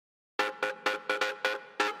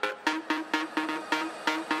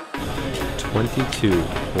22.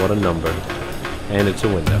 What a number. And it's a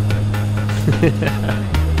window.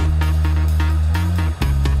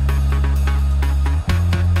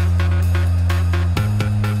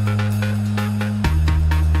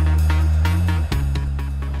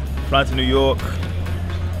 Flying to New York,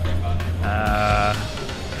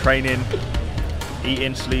 training,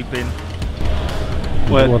 eating, sleeping.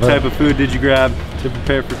 What type of food did you grab to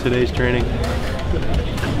prepare for today's training?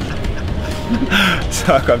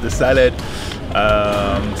 So I grabbed a salad,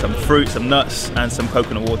 some fruit, some nuts, and some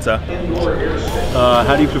coconut water.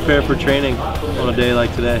 How do you prepare for training on a day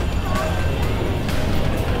like today?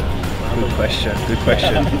 Good question, good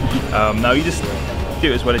question. No, you just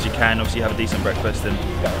do it as well as you can. Obviously have a decent breakfast and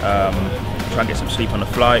try and get some sleep on the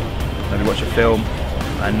flight, maybe watch a film,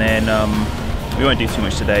 and then we won't do too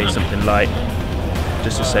much today, something light,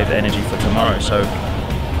 just to save the energy for tomorrow. So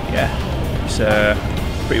yeah, it's a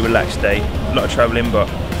pretty relaxed day. A lot of travelling, but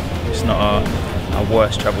it's not our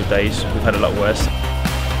worst travel days. We've had a lot worse.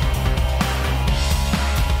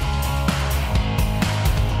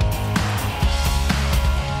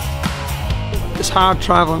 It's hard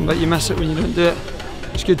travelling, but you miss it when you don't do it.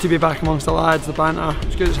 It's good to be back amongst the lads, the banter.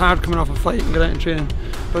 It's good. It's hard coming off a flight and going out and training,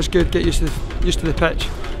 but it's good. Get used to the pitch,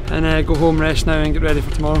 and go home, rest now, and get ready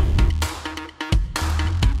for tomorrow.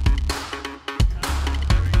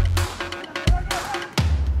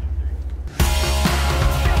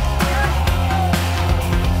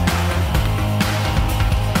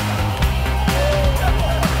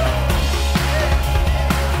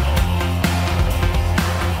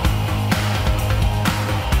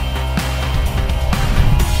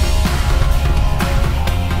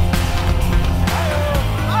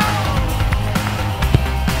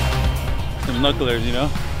 Knucklers, you know,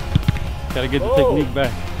 gotta get the technique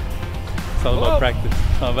back. It's all about practice.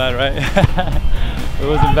 It's not bad, right? It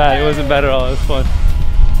wasn't bad. It wasn't bad at all. It was fun.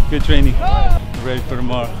 Good training. We're ready for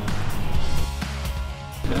tomorrow.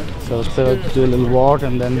 So it's better to do a little walk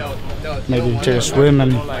and then maybe take a swim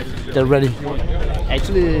and get ready.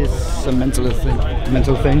 Actually, it's a mental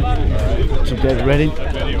thing to get ready.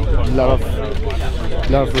 A lot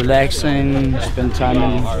of relaxing, spend time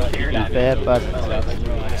in bed, but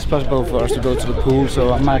it's possible for us to go to the pool,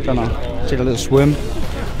 so I might gonna take a little swim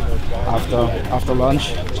after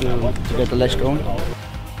lunch to get the legs going.